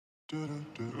What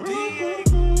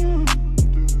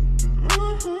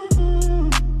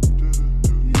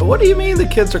do you mean the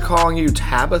kids are calling you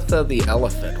Tabitha the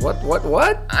elephant?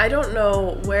 What? I don't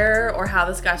know where or how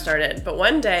this got started, but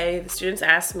one day the students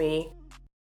asked me,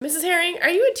 Mrs. Herring, are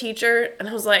you a teacher? And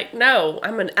I was like, no,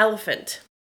 I'm an elephant.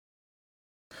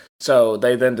 So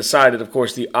they then decided, of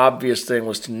course, the obvious thing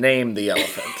was to name the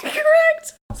elephant.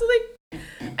 Correct. So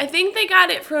I think they got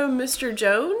it from Mr.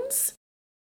 Jones.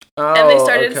 Oh, and they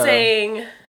started okay. saying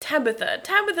Tabitha.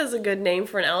 Tabitha's a good name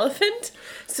for an elephant.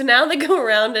 So now they go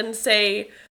around and say,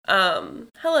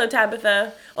 hello,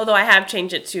 Tabitha. Although I have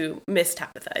changed it to Miss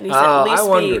Tabitha. It needs to at least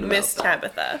be Miss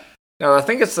Tabitha. Now, I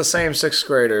think it's the same sixth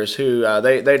graders who,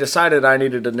 they decided I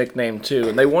needed a nickname too,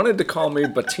 and they wanted to call me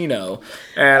Bettino,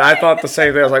 and I thought the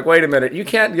same thing. I was like, wait a minute, you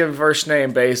can't give first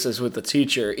name basis with the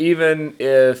teacher, even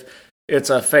if it's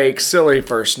a fake, silly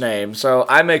first name. So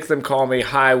I make them call me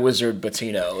High Wizard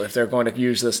Bettino if they're going to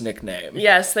use this nickname.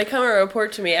 Yes, they come and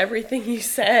report to me everything you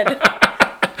said.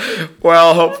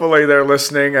 Well, hopefully they're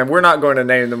listening, and we're not going to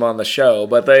name them on the show,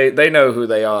 but they know who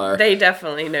they are. They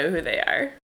definitely know who they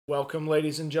are. Welcome,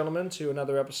 ladies and gentlemen, to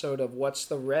another episode of What's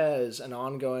the Res, an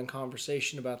ongoing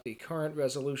conversation about the current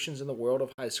resolutions in the world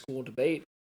of high school debate.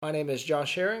 My name is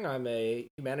Josh Herring. I'm a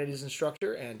humanities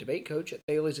instructor and debate coach at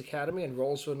Thales Academy in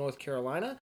Rollsville, North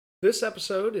Carolina. This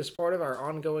episode is part of our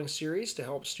ongoing series to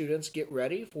help students get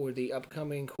ready for the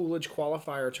upcoming Coolidge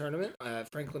Qualifier tournament at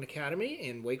Franklin Academy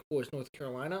in Wake Forest, North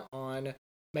Carolina on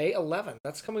May 11th.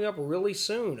 That's coming up really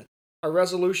soon. Our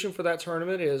resolution for that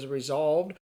tournament is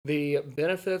resolved. The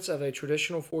benefits of a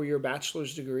traditional four-year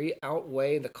bachelor's degree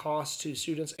outweigh the cost to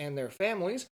students and their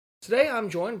families. Today I'm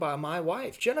joined by my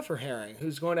wife, Jennifer Herring,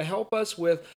 who's going to help us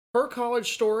with her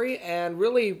college story and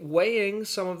really weighing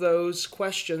some of those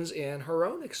questions in her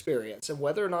own experience and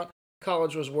whether or not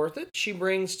college was worth it. She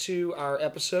brings to our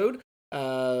episode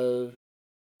 5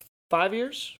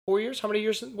 years, 4 years? How many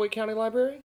years in Wake County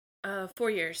Library? 4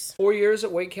 years. 4 years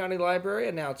at Wake County Library,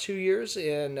 and now 2 years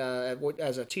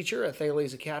as a teacher at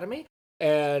Thales Academy.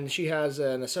 And she has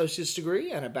an associate's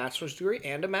degree and a bachelor's degree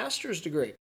and a master's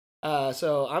degree.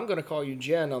 So I'm going to call you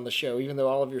Jen on the show, even though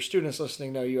all of your students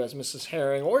listening know you as Mrs.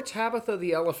 Herring or Tabitha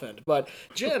the elephant. But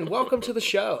Jen, welcome to the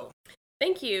show.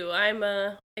 Thank you. I'm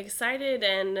excited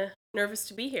and nervous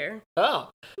to be here. Oh,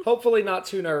 hopefully not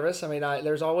too nervous. I mean,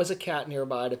 there's always a cat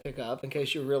nearby to pick up in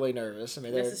case you're really nervous. I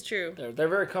mean, this is true. They're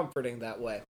very comforting that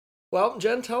way. Well,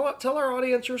 Jen, tell our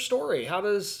audience your story. How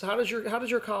does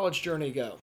your college journey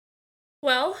go?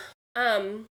 Well,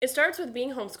 it starts with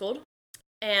being homeschooled,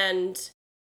 and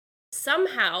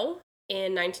somehow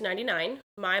in 1999,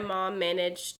 my mom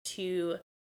managed to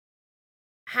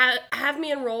have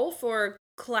me enroll for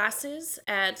classes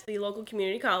at the local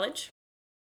community college.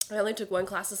 I only took one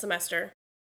class a semester.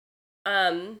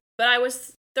 But I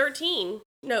was 14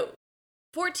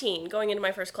 going into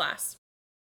my first class.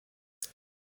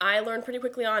 I learned pretty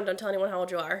quickly on, don't tell anyone how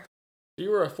old you are. You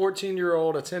were a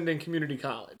 14-year-old attending community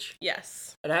college.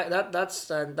 Yes. And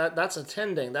that's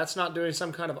attending. That's not doing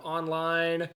some kind of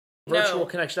online virtual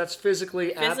connection. That's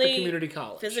physically at the community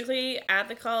college. Physically at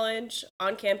the college,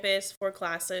 on campus, for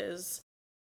classes,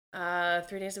 3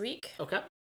 days a week. Okay.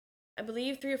 I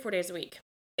believe 3 or 4 days a week.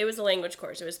 It was a language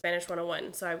course. It was Spanish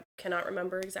 101, so I cannot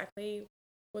remember exactly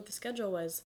what the schedule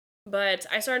was. But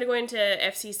I started going to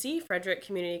FCC, Frederick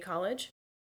Community College,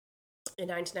 in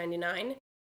 1999,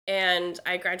 and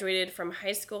I graduated from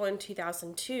high school in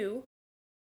 2002.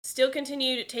 Still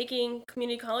continued taking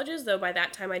community colleges, though by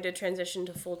that time I did transition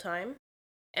to full-time.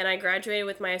 And I graduated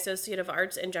with my Associate of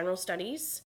Arts in General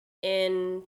Studies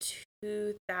in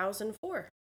 2004.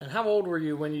 And how old were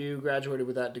you when you graduated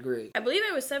with that degree? I believe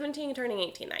I was 17, turning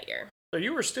 18 that year. So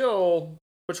you were still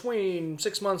between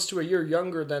 6 months to a year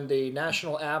younger than the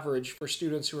national average for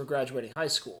students who are graduating high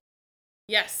school.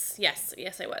 Yes,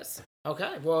 I was.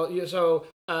 Okay, well, so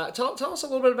tell us a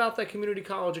little bit about that community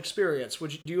college experience.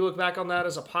 Do you look back on that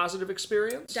as a positive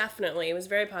experience? Definitely, it was a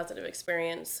very positive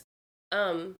experience.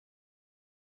 I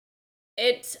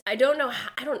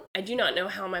do not know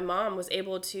how my mom was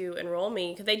able to enroll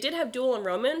me, because they did have dual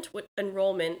enrollment.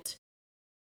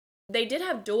 They did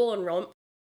have dual enrollment.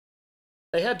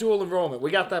 They had dual enrollment.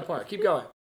 We got that part. Keep going.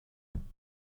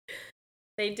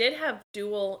 They did have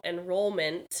dual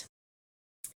enrollment,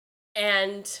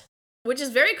 and which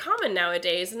is very common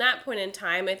nowadays. In that point in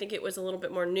time, I think it was a little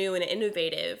bit more new and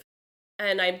innovative.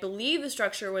 And I believe the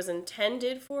structure was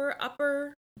intended for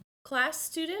upper class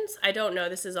students. I don't know.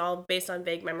 This is all based on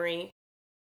vague memory.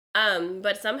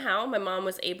 But somehow my mom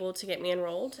was able to get me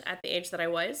enrolled at the age that I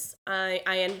was. I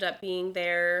ended up being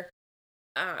their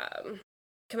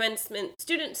commencement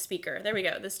student speaker. There we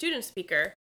go. The student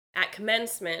speaker at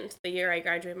commencement, the year I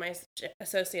graduated my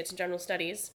associates in general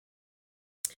studies.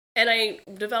 And I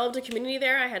developed a community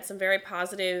there. I had some very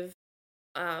positive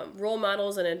role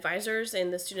models and advisors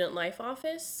in the student life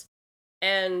office.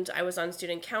 And I was on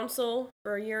student council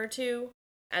for a year or two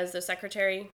as the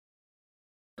secretary,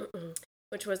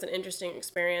 which was an interesting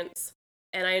experience.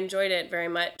 And I enjoyed it very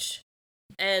much.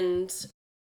 And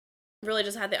really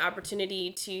just had the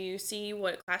opportunity to see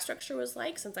what class structure was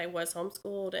like since I was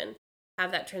homeschooled, and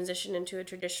have that transition into a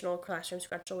traditional classroom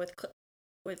structure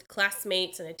with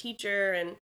classmates and a teacher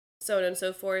and so on and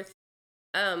so forth.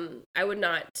 I would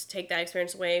not take that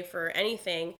experience away for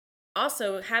anything.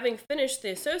 Also, having finished the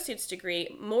associate's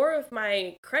degree, more of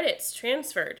my credits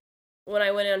transferred when I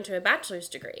went on to a bachelor's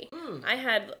degree. I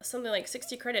had something like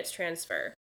 60 credits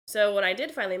transfer. So when I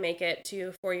did finally make it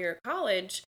to a 4-year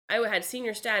college, I had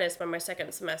senior status by my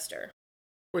second semester.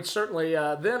 Which certainly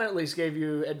then at least gave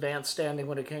you advanced standing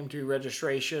when it came to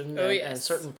registration and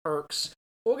certain perks.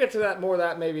 We'll get to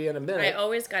that maybe in a minute. I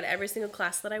always got every single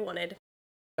class that I wanted.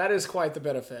 That is quite the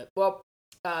benefit. Well,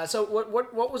 so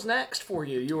what was next for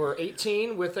you? You were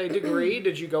 18 with a degree.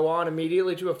 Did you go on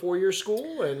immediately to a 4-year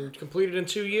school and complete it in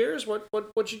 2 years?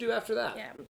 What'd you do after that?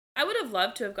 Yeah, I would have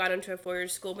loved to have gone into a 4-year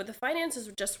school, but the finances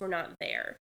just were not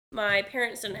there. My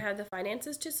parents didn't have the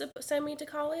finances to send me to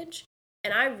college,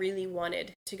 and I really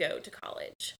wanted to go to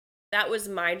college. That was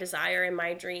my desire and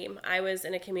my dream. I was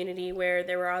in a community where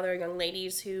there were other young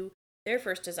ladies who their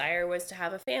first desire was to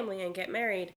have a family and get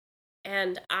married.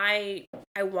 And I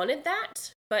wanted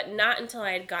that, but not until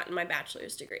I had gotten my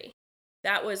bachelor's degree.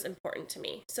 That was important to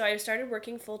me. So I started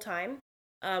working full-time,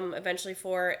 eventually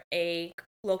for a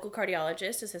local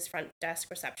cardiologist as his front desk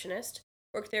receptionist.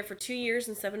 Worked there for 2 years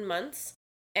and 7 months.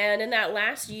 And in that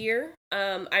last year,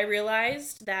 I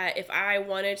realized that if I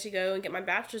wanted to go and get my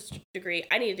bachelor's degree,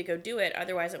 I needed to go do it.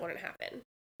 Otherwise, it wouldn't happen.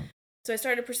 So I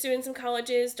started pursuing some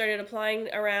colleges, started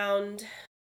applying around,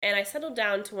 and I settled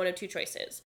down to one of two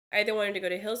choices. I either wanted to go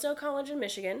to Hillsdale College in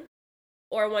Michigan,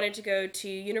 or I wanted to go to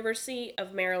University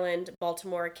of Maryland,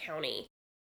 Baltimore County.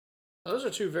 Those are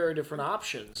two very different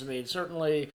options. I mean,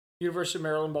 certainly University of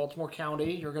Maryland, Baltimore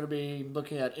County, you're going to be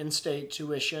looking at in-state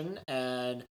tuition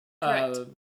and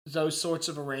those sorts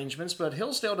of arrangements, but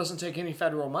Hillsdale doesn't take any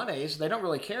federal money, so they don't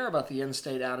really care about the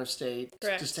in-state, out-of-state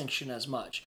distinction as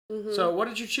much. Mm-hmm. So what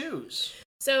did you choose?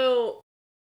 So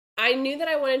I knew that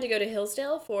I wanted to go to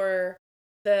Hillsdale for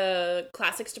the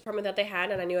classics department that they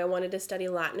had, and I knew I wanted to study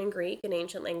Latin and Greek and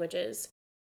ancient languages.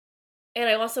 And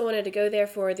I also wanted to go there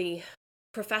for the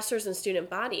professors and student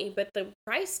body, but the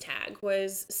price tag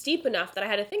was steep enough that I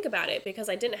had to think about it because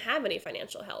I didn't have any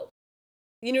financial help.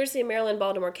 The University of Maryland,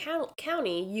 Baltimore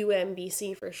County,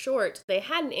 UMBC for short, they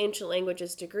had an ancient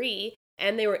languages degree,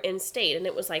 and they were in-state, and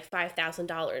it was like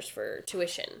 $5,000 for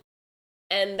tuition.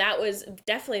 And that was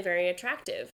definitely very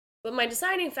attractive. But my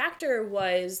deciding factor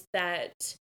was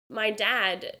that my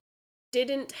dad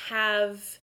didn't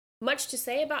have much to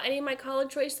say about any of my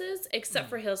college choices except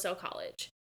for Hillsdale College.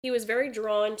 He was very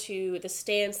drawn to the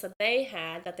stance that they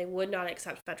had that they would not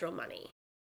accept federal money.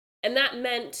 And that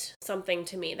meant something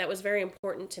to me. That was very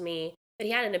important to me, that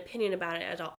he had an opinion about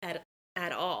it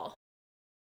at all.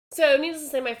 So needless to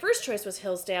say, my first choice was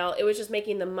Hillsdale. It was just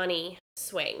making the money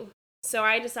swing. So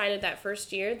I decided that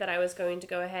first year that I was going to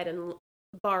go ahead and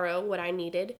borrow what I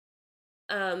needed.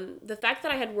 The fact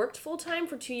that I had worked full-time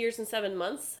for 2 years and 7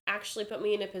 months actually put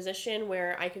me in a position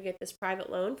where I could get this private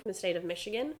loan from the state of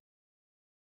Michigan.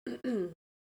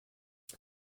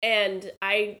 And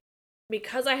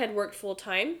because I had worked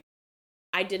full-time,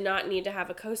 I did not need to have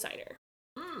a cosigner.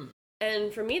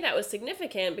 And for me, that was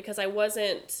significant because I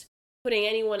wasn't putting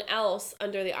anyone else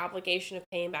under the obligation of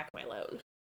paying back my loan.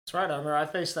 That's right. I remember I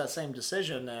faced that same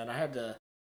decision, and I had to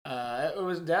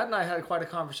Dad and I had quite a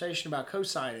conversation about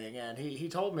co-signing, and he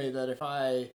told me that if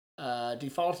I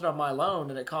defaulted on my loan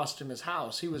and it cost him his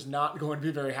house, he was not going to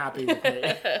be very happy with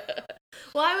me.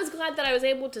 Well, I was glad that I was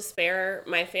able to spare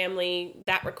my family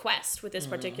that request with this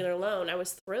particular loan. I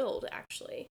was thrilled,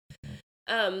 actually.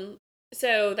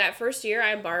 So that first year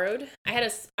I borrowed. I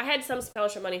had some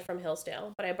scholarship money from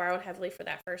Hillsdale, but I borrowed heavily for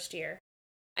that first year.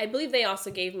 I believe they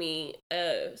also gave me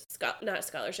a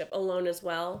loan as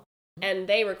well. And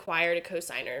they required a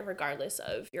cosigner regardless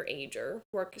of your age or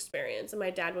work experience. And my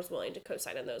dad was willing to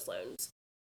cosign on those loans.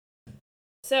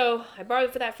 So I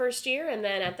borrowed for that first year. And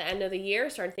then at the end of the year,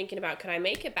 started thinking about, could I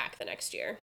make it back the next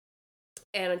year?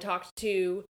 And I talked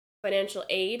to financial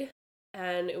aid.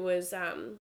 And it was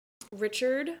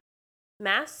Richard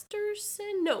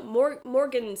Masterson? No,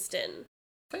 Morganston.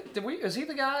 Is he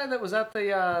the guy that was at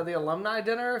the alumni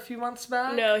dinner a few months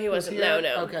back? No, he wasn't. No.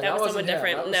 Okay, that was someone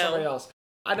different. That was somebody else.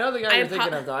 I know the guy you're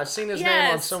thinking of, though. I've seen his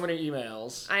name on so many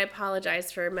emails. I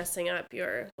apologize for messing up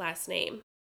your last name.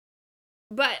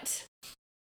 But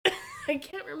I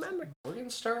can't remember.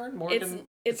 Morgenstern?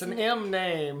 It's an M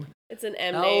name. It's an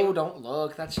M name. No, don't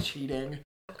look. That's cheating.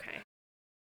 Okay.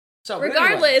 So,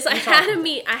 regardless,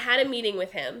 anyway, I had a meeting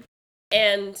with him,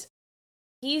 and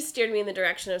he steered me in the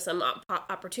direction of some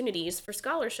opportunities for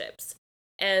scholarships.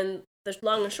 And the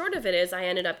long and short of it is I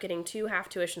ended up getting 2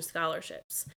 half-tuition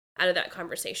scholarships out of that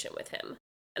conversation with him.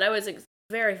 And I was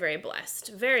very, very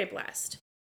blessed. Very blessed.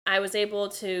 I was able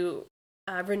to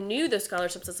renew those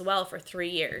scholarships as well for 3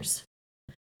 years.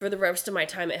 For the rest of my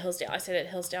time at Hillsdale. I stayed at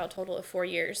Hillsdale a total of 4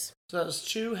 years. So that was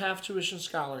 2 half-tuition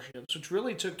scholarships, which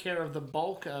really took care of the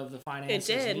bulk of the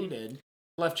finances needed.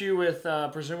 Left you with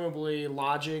presumably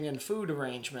lodging and food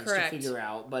arrangements to figure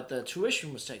out, but the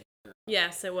tuition was taken care of.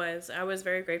 Yes, it was. I was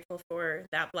very grateful for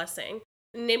that blessing.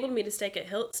 It enabled me to stay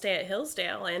at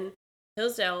Hillsdale, and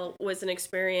Hillsdale is an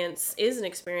experience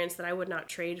that I would not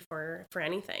trade for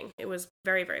anything. It was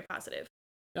very, very positive.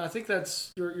 Yeah, I think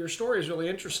that's your story is really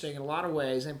interesting in a lot of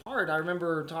ways. In part, I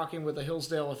remember talking with a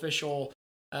Hillsdale official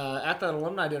at that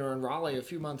alumni dinner in Raleigh a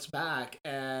few months back,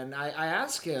 and I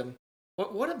asked him,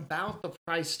 what about the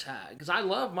price tag? Because I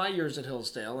love my years at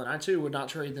Hillsdale, and I too would not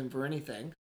trade them for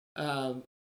anything.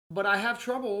 But I have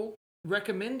trouble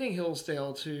recommending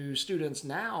Hillsdale to students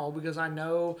now because I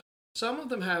know some of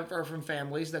them are from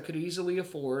families that could easily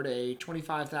afford a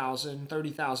 $25,000,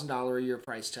 $30,000 a year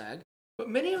price tag. But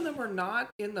many of them are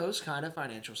not in those kind of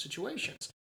financial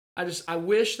situations. I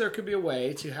wish there could be a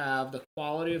way to have the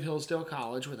quality of Hillsdale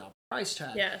College without the price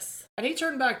tag. Yes. And he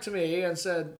turned back to me and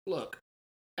said, look,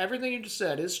 everything you just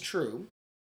said is true.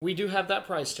 We do have that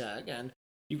price tag, and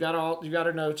you got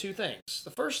to know 2 things.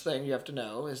 The first thing you have to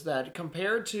know is that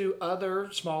compared to other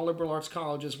small liberal arts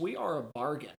colleges, we are a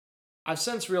bargain. I've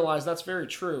since realized that's very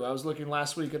true. I was looking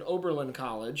last week at Oberlin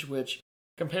College, which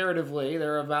comparatively,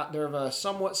 they're of a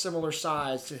somewhat similar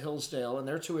size to Hillsdale, and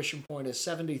their tuition point is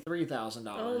 $73,000 a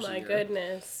year. Oh my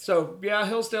goodness! So yeah,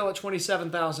 Hillsdale at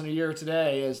 $27,000 a year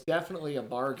today is definitely a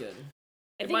bargain.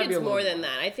 I think it's more than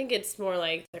that. I think it's more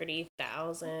like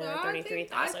 30,000,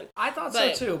 33,000. I thought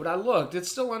so too, but I looked;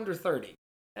 it's still under 30.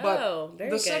 But very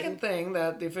good. The second thing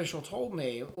that the official told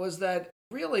me was that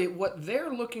really what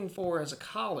they're looking for as a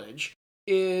college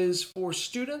is for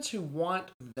students who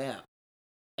want them.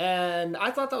 And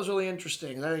I thought that was really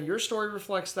interesting. I think your story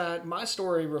reflects that. My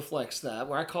story reflects that,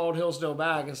 where I called Hillsdale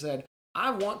back and said,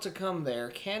 I want to come there.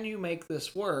 Can you make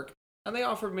this work? And they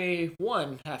offered me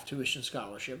 1 half-tuition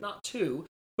scholarship, not 2,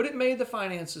 but it made the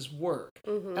finances work.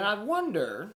 Mm-hmm. And I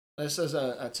wonder, this is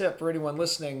a tip for anyone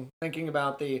listening, thinking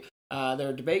about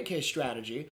their debate case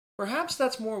strategy, perhaps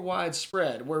that's more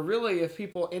widespread, where really if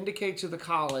people indicate to the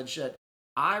college that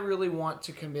I really want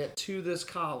to commit to this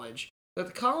college, that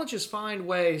the colleges find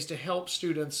ways to help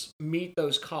students meet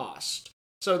those costs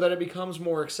so that it becomes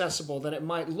more accessible than it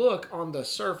might look on the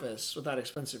surface with that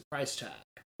expensive price tag.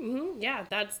 Mm-hmm. Yeah,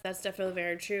 that's definitely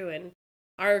very true. And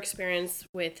our experience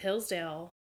with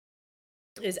Hillsdale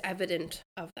is evident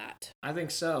of that. I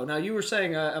think so. Now, you were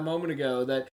saying a moment ago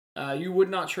that you would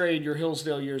not trade your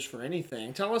Hillsdale years for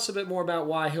anything. Tell us a bit more about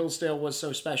why Hillsdale was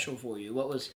so special for you.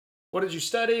 What did you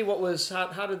study?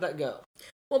 How did that go?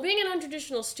 Well, being a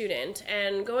non-traditional student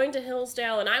and going to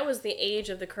Hillsdale, and I was the age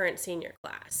of the current senior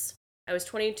class. I was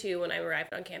 22 when I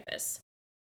arrived on campus.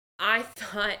 I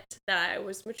thought that I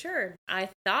was mature. I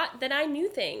thought that I knew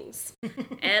things.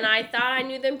 And I thought I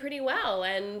knew them pretty well.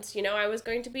 And, I was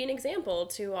going to be an example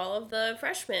to all of the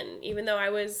freshmen, even though I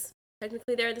was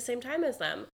technically there at the same time as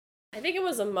them. I think it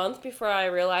was a month before I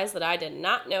realized that I did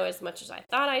not know as much as I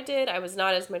thought I did. I was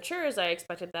not as mature as I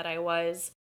expected that I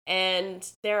was. And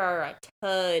there are a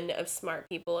ton of smart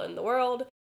people in the world,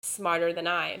 smarter than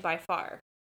I, by far.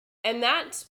 And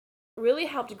that really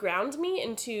helped ground me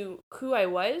into who I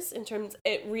was in terms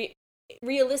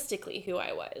realistically who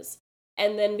I was.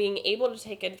 And then being able to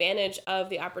take advantage of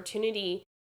the opportunity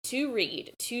to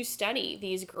read, to study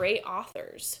these great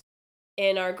authors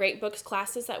in our great books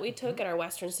classes that we took, in our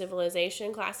Western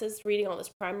civilization classes, reading all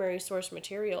this primary source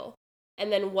material.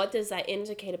 And then what does that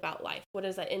indicate about life? What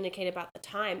does that indicate about the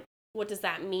time? What does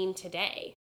that mean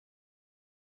today?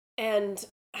 And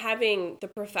having the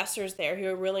professors there who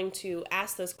are willing to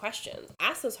ask those questions,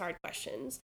 ask those hard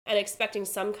questions, and expecting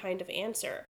some kind of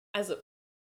answer as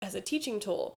a teaching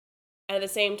tool. And at the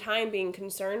same time being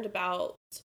concerned about,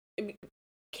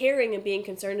 caring and being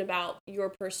concerned about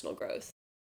your personal growth.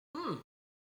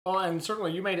 Well, and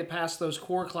certainly you made it past those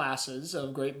core classes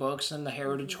of great books and the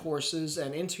heritage courses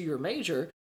and into your major.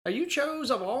 You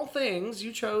chose, of all things,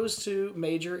 to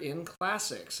major in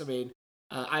classics. I mean,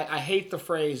 I hate the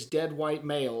phrase dead white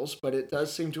males, but it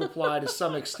does seem to apply to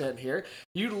some extent here.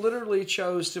 You literally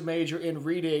chose to major in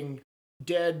reading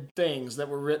dead things that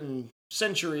were written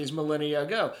centuries, millennia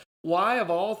ago. Why, of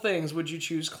all things, would you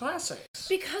choose classics?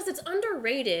 Because it's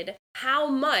underrated how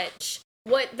much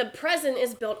what the present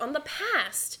is built on the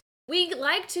past. We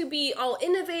like to be all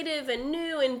innovative and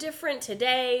new and different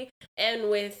today, and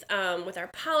with our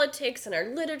politics and our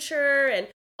literature and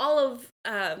all of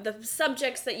the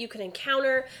subjects that you can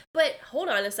encounter. But hold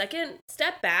on a second,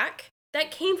 step back.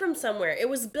 That came from somewhere. It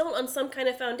was built on some kind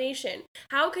of foundation.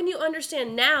 How can you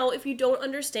understand now if you don't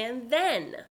understand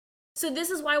then? So this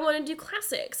is why I want to do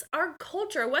classics. Our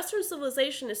culture, Western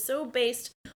civilization, is so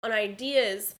based on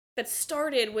ideas that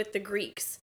started with the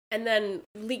Greeks and then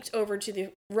leaked over to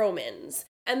the Romans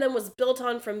and then was built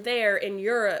on from there in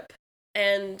Europe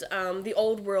and the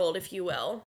old world, if you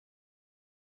will.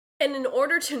 And in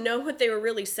order to know what they were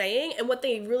really saying and what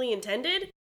they really intended,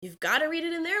 you've got to read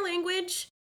it in their language.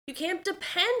 You can't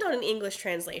depend on an English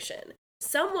translation.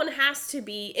 Someone has to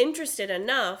be interested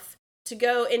enough to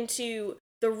go into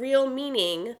the real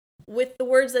meaning with the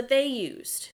words that they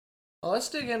used. Well, let's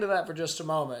dig into that for just a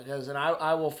moment, and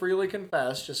I will freely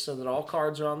confess, just so that all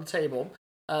cards are on the table,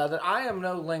 that I am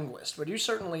no linguist, but you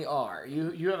certainly are.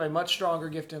 You have a much stronger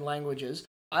gift in languages.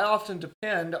 I often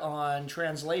depend on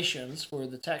translations for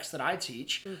the text that I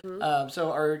teach.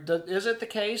 Mm-hmm. Is it the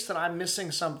case that I'm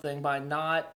missing something by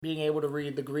not being able to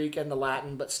read the Greek and the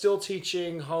Latin, but still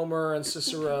teaching Homer and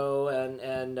Cicero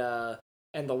and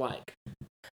the like?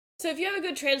 So if you have a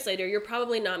good translator, you're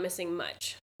probably not missing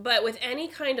much. But with any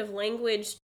kind of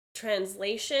language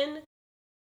translation,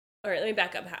 all right, let me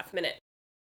back up half a minute.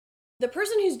 The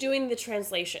person who's doing the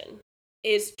translation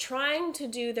is trying to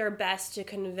do their best to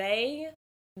convey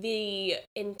the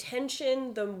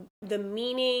intention, the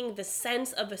meaning, the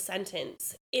sense of a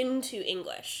sentence into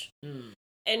English.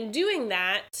 And doing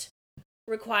that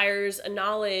requires a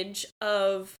knowledge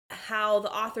of how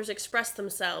the authors express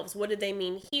themselves. What did they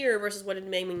mean here versus what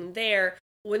did they mean there?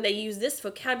 When they use this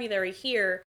vocabulary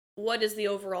here, what is the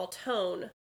overall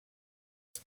tone?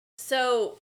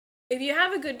 So if you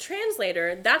have a good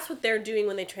translator, that's what they're doing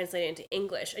when they translate it into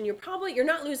English. And you're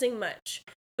not losing much.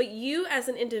 But you as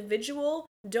an individual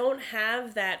don't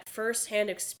have that first-hand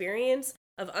experience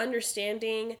of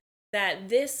understanding that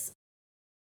this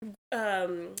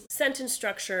sentence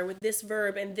structure with this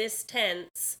verb and this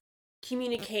tense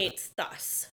communicates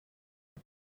thus.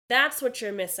 That's what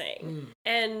you're missing.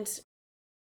 And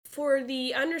for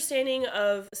the understanding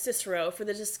of Cicero, for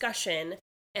the discussion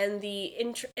and the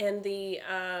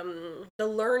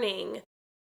learning,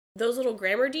 those little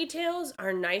grammar details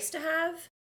are nice to have.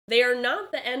 They are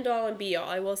not the end all and be all,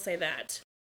 I will say that.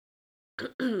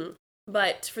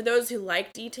 But for those who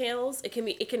like details,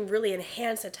 it can really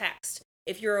enhance a text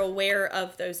if you're aware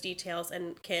of those details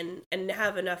and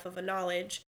have enough of a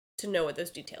knowledge to know what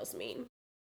those details mean.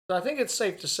 So I think it's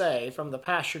safe to say, from the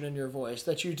passion in your voice,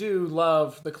 that you do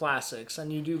love the classics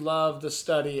and you do love the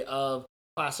study of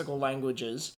classical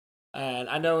languages. And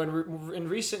I know in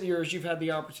recent years you've had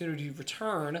the opportunity to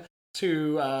return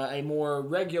to a more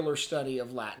regular study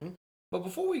of Latin. But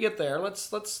before we get there, let's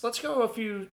go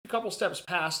a couple steps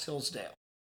past Hillsdale.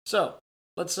 So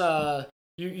let's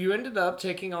you ended up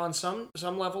taking on some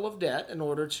level of debt in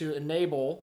order to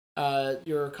enable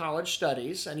your college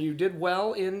studies, and you did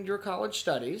well in your college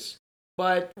studies.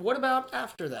 But what about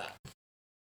after that?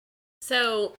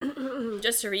 So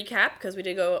just to recap, because we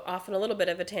did go off on a little bit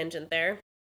of a tangent there.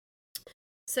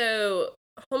 So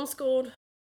homeschooled,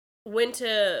 went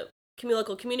to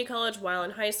local community college while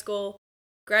in high school,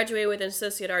 graduated with an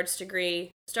associate arts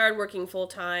degree, started working full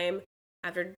time.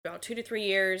 After about 2 to 3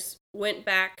 years, went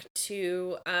back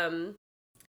to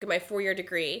get my 4-year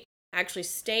degree. I actually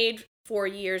stayed 4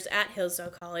 years at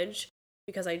Hillsdale College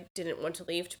because I didn't want to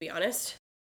leave, to be honest.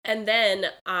 And then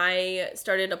I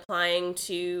started applying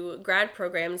to grad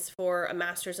programs for a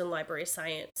master's in library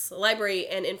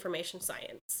and information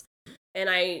science. And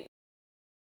I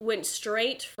went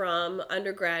straight from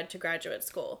undergrad to graduate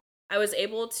school. I was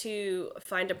able to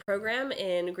find a program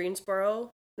in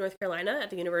Greensboro, North Carolina, at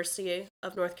the University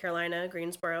of North Carolina,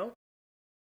 Greensboro,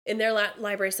 in their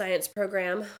library science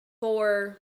program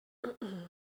for,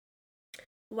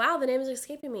 wow, the name is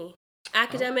escaping me.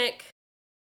 Academic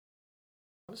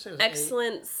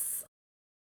excellence.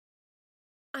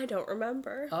 I don't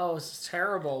remember. Oh, this is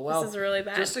terrible. Well, this is really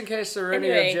bad. Just in case there are any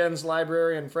of Jen's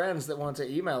librarian friends that want to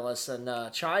email us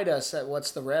and chide us at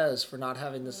What's the Res for not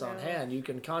having this on hand, you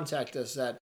can contact us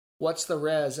at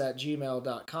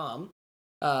what'stheres@gmail.com.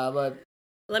 But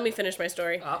let me finish my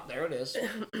story. Oh, there it is.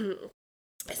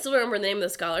 I still remember the name of the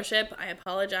scholarship. I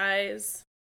apologize.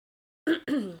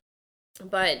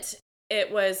 But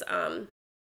it was a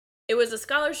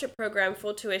scholarship program,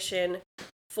 full tuition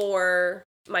for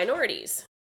minorities.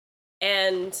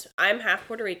 And I'm half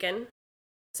Puerto Rican,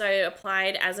 so I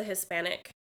applied as a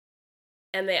Hispanic.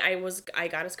 And I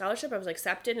got a scholarship. I was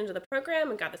accepted into the program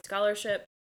and got the scholarship.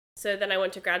 So then I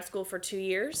went to grad school for 2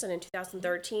 years, and in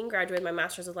 2013 graduated my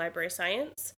master's of library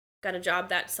science. Got a job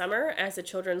that summer as a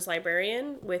children's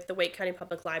librarian with the Wake County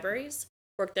Public Libraries.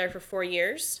 Worked there for 4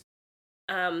 years.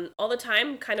 All the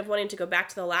time kind of wanting to go back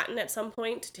to the Latin at some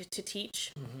point to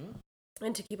teach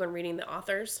and to keep on reading the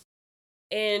authors.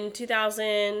 In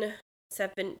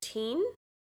 2017,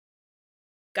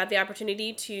 got the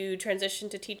opportunity to transition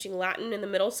to teaching Latin in the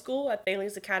middle school at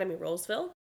Thales Academy,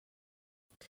 Rolesville,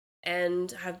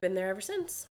 and have been there ever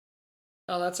since.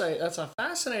 Oh, that's a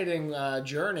fascinating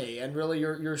journey, and really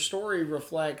your story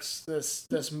reflects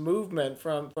this movement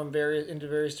from various into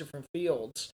various different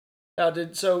fields.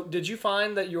 Did you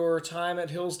find that your time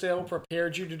at Hillsdale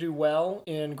prepared you to do well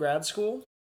in grad school?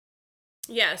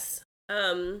 Yes.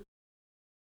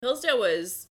 Hillsdale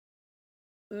was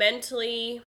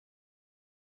mentally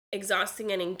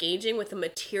exhausting and engaging with the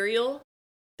material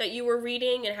that you were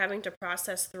reading and having to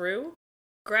process through.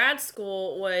 Grad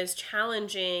school was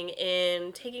challenging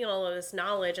in taking all of this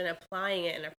knowledge and applying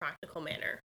it in a practical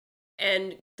manner.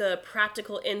 And the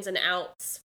practical ins and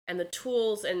outs and the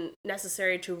tools and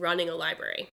necessary to running a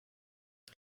library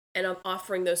and of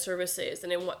offering those services,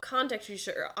 and in what context you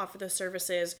should offer those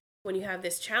services when you have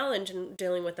this challenge in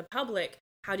dealing with the public.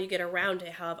 How do you get around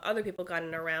it? How have other people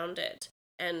gotten around it?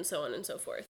 And so on and so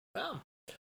forth. Wow.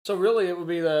 So really,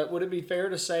 would it be fair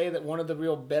to say that one of the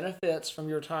real benefits from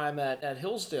your time at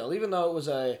Hillsdale, even though it was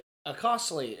a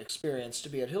costly experience to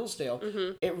be at Hillsdale,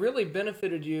 it really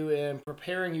benefited you in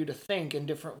preparing you to think in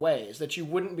different ways that you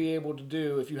wouldn't be able to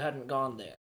do if you hadn't gone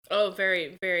there? Oh,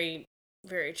 very, very,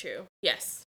 very true.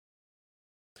 Yes.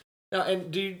 Now,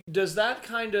 and does that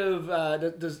kind of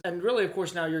and really, of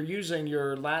course, now you're using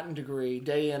your Latin degree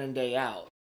day in and day out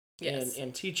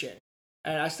in teaching.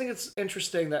 And I think it's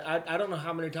interesting that I don't know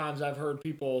how many times I've heard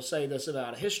people say this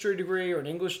about a history degree or an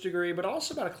English degree, but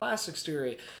also about a classics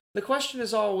degree. The question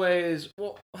is always,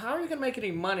 well, how are you going to make any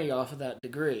money off of that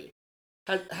degree?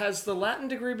 Has the Latin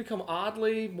degree become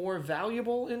oddly more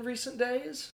valuable in recent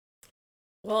days?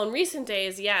 Well, in recent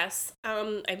days, yes.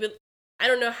 I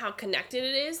don't know how connected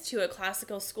it is to a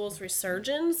classical school's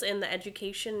resurgence in the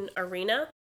education arena,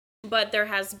 but there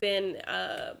has been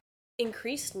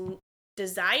increased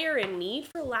desire and need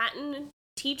for Latin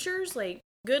teachers, like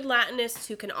good Latinists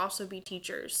who can also be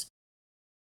teachers,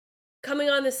 coming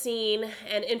on the scene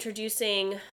and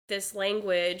introducing this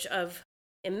language of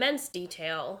immense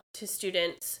detail to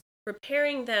students,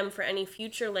 preparing them for any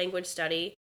future language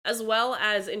study, as well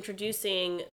as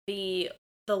introducing the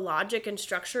logic and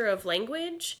structure of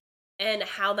language and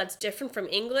how that's different from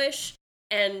English.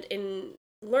 And in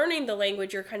learning the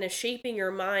language, you're kind of shaping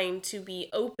your mind to be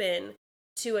open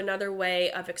to another way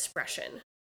of expression,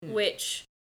 which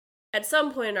at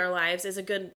some point in our lives is a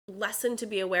good lesson to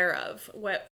be aware of.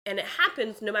 And it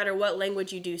happens no matter what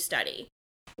language you do study.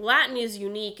 Latin is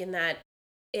unique in that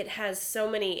it has so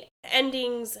many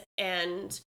endings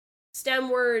and stem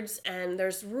words, and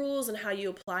there's rules and how you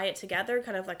apply it together,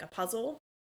 kind of like a puzzle.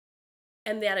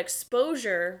 And that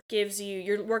exposure gives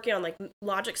you're working on like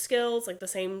logic skills, like the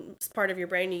same part of your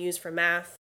brain you use for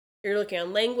math. You're looking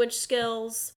on language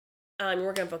skills, you're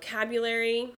working on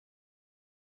vocabulary,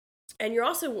 and you're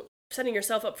also setting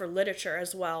yourself up for literature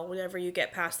as well whenever you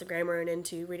get past the grammar and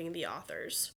into reading the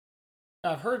authors.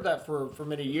 I've heard that for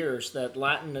many years, that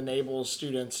Latin enables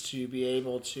students to be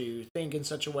able to think in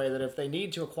such a way that if they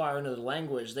need to acquire another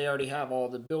language, they already have all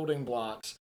the building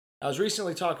blocks. I was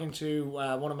recently talking to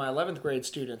one of my 11th grade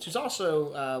students, who's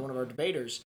also one of our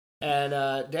debaters,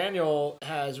 and Daniel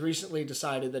has recently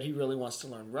decided that he really wants to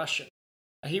learn Russian.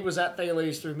 He was at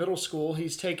Thales through middle school.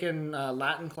 He's taken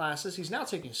Latin classes. He's now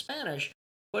taking Spanish,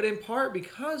 but in part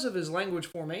because of his language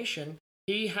formation,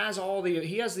 he has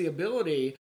the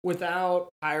ability, without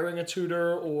hiring a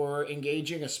tutor or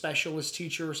engaging a specialist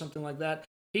teacher or something like that,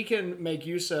 he can make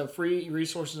use of free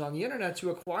resources on the internet to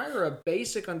acquire a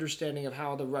basic understanding of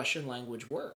how the Russian language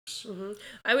works.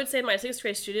 I would say my 6th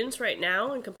grade students right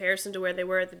now, in comparison to where they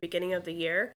were at the beginning of the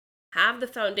year, have the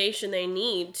foundation they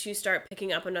need to start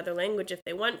picking up another language if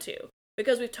they want to.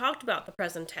 Because we've talked about the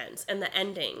present tense and the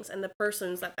endings and the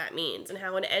persons that means, and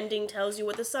how an ending tells you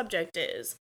what the subject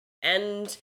is,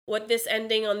 and what this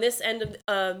ending on this end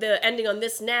of the ending on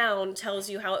this noun tells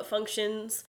you how it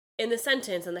functions in the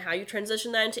sentence, and how you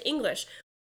transition that into English.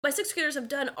 My 6th graders have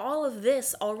done all of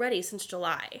this already since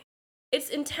July. It's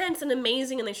intense and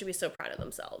amazing, and they should be so proud of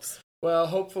themselves. Well,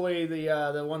 hopefully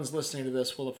the ones listening to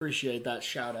this will appreciate that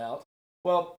shout out.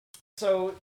 Well,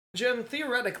 so Jim,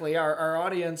 theoretically, our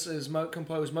audience is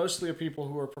composed mostly of people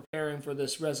who are preparing for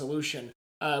this resolution,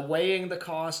 weighing the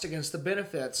cost against the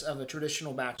benefits of a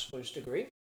traditional bachelor's degree.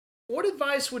 What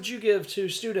advice would you give to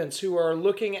students who are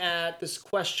looking at this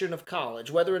question of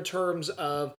college, whether in terms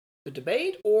of the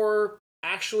debate or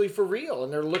actually for real,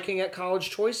 and they're looking at college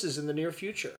choices in the near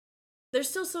future? There's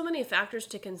still so many factors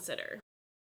to consider.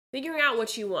 Figuring out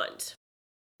what you want.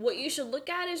 What you should look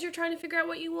at as you're trying to figure out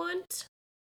what you want.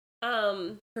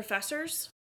 Professors.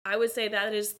 I would say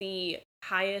that is the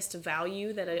highest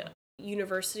value that a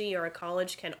university or a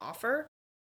college can offer,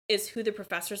 is who the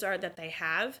professors are that they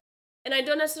have. And I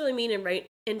don't necessarily mean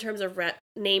in terms of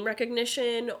name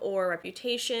recognition or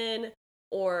reputation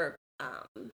or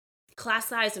class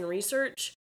size and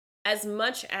research, as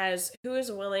much as who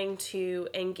is willing to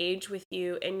engage with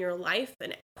you in your life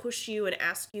and push you and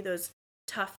ask you those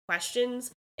tough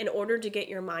questions in order to get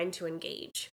your mind to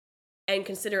engage and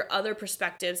consider other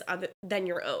perspectives other than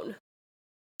your own.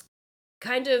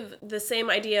 Kind of the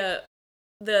same idea,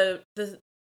 the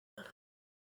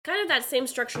kind of that same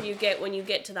structure you get when you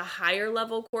get to the higher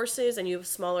level courses and you have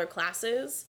smaller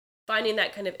classes, finding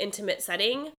that kind of intimate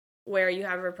setting where you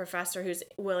have a professor who's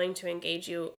willing to engage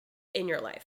you in your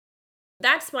life.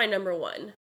 That's my number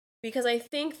one, because I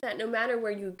think that no matter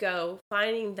where you go,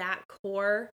 finding that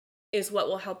core is what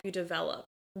will help you develop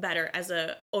better as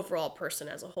a overall person,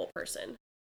 as a whole person.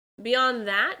 Beyond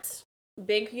that,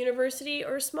 big university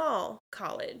or small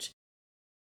college,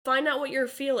 find out what your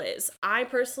feel is. I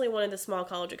personally wanted the small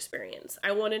college experience.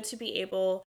 I wanted to be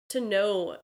able to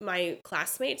know my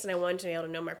classmates and I wanted to be able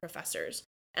to know my professors.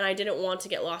 And I didn't want to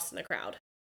get lost in the crowd.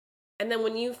 And then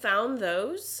when you found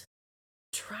those,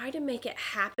 try to make it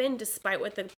happen despite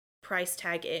what the price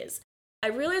tag is. I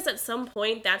realize at some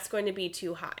point that's going to be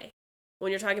too high.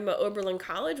 When you're talking about Oberlin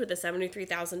College with a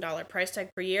 $73,000 price tag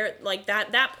per year, like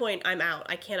that point I'm out.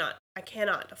 I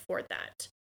cannot afford that.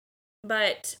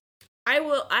 But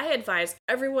I advise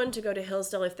everyone to go to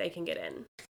Hillsdale if they can get in.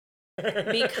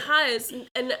 Because,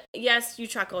 and yes, you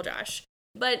chuckle, Josh,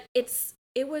 but it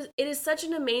is such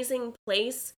an amazing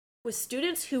place with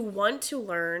students who want to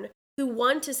learn, who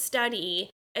want to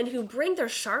study, and who bring their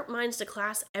sharp minds to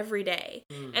class every day,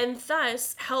 and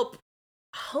thus help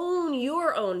hone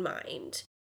your own mind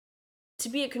to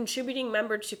be a contributing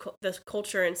member to the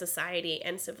culture and society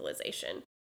and civilization.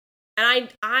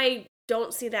 And I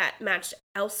don't see that matched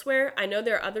elsewhere. I know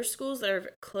there are other schools that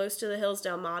are close to the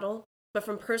Hillsdale model, but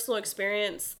from personal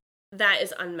experience, that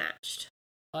is unmatched.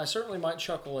 I certainly might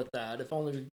chuckle at that, if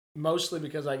only mostly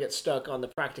because I get stuck on the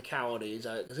practicalities.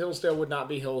 Hillsdale would not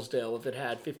be Hillsdale if it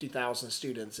had 50,000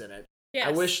 students in it. Yes.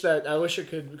 I wish it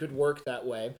could work that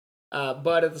way.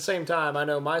 But at the same time, I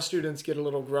know my students get a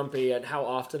little grumpy at how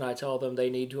often I tell them they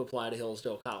need to apply to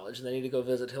Hillsdale College and they need to go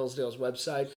visit Hillsdale's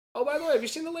website. Oh, by the way, have you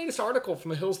seen the latest article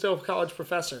from a Hillsdale College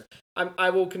professor? I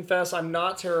will confess I'm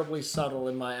not terribly subtle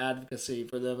in my advocacy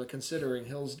for them considering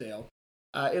Hillsdale.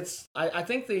 I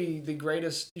think the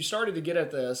greatest, you started to get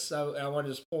at this, so I want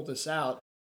to just pull this out.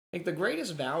 I think the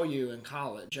greatest value in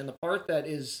college, and the part that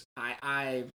is,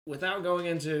 I without going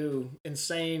into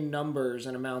insane numbers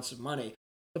and amounts of money,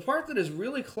 the part that is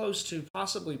really close to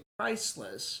possibly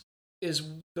priceless is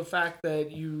the fact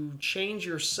that you change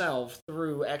yourself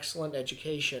through excellent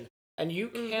education, and you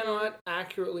cannot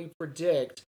accurately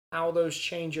predict how those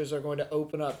changes are going to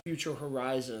open up future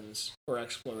horizons for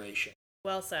exploration.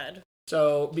 Well said.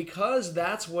 So, because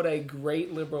that's what a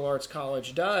great liberal arts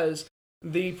college does,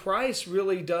 the price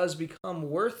really does become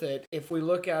worth it if we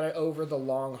look at it over the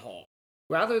long haul.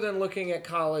 Rather than looking at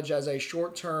college as a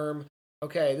short-term,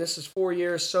 okay, this is 4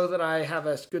 years so that I have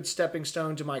a good stepping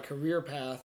stone to my career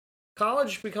path,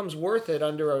 college becomes worth it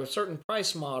under a certain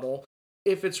price model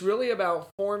if it's really about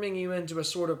forming you into a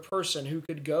sort of person who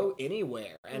could go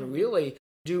anywhere and really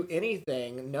do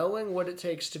anything, knowing what it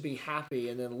takes to be happy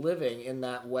and then living in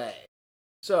that way.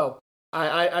 So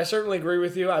I certainly agree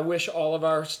with you. I wish all of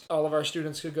our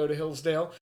students could go to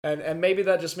Hillsdale. And maybe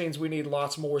that just means we need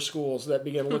lots more schools that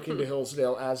begin looking to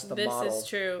Hillsdale as the model. This is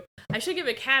true. I should give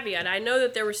a caveat. I know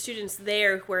that there were students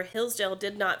there where Hillsdale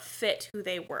did not fit who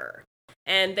they were.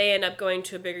 And they end up going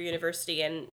to a bigger university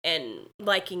and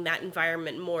liking that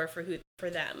environment more for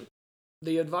them.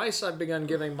 The advice I've begun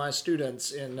giving my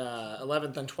students in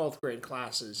 11th and 12th grade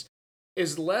classes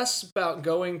is less about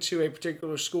going to a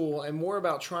particular school and more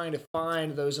about trying to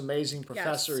find those amazing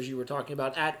professors you were talking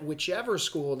about at whichever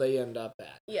school they end up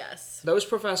at. Yes. Those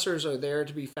professors are there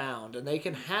to be found, and they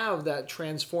can have that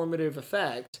transformative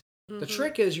effect. The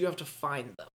trick is you have to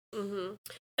find them.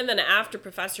 And then after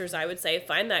professors, I would say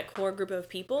find that core group of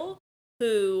people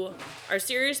who are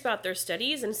serious about their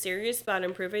studies and serious about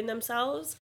improving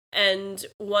themselves and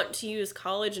want to use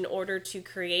college in order to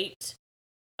create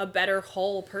a better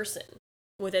whole person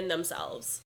within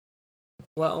themselves.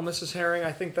 Well, Mrs. Herring,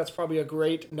 I think that's probably a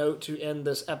great note to end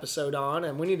this episode on,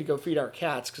 and we need to go feed our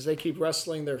cats because they keep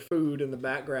rustling their food in the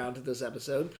background to this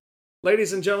episode.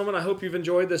 Ladies and gentlemen, I hope you've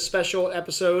enjoyed this special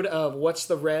episode of What's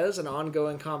the Res, an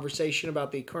ongoing conversation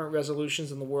about the current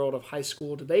resolutions in the world of high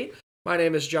school debate. My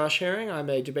name is Josh Herring. I'm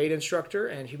a debate instructor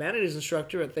and humanities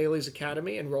instructor at Thales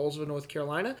Academy in Rolesville, North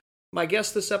Carolina. My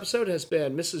guest this episode has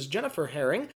been Mrs. Jennifer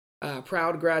Herring, a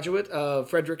proud graduate of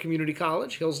Frederick Community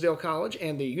College, Hillsdale College,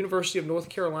 and the University of North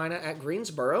Carolina at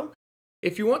Greensboro.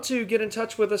 If you want to get in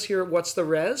touch with us here at What's the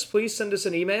Res, please send us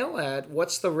an email at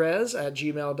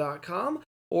whatstheres@gmail.com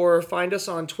or find us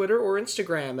on Twitter or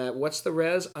Instagram at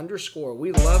whatsttheres_.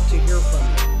 We love to hear from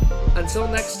you. Until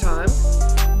next time,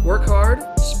 work hard,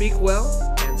 speak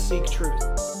well, and seek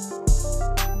truth.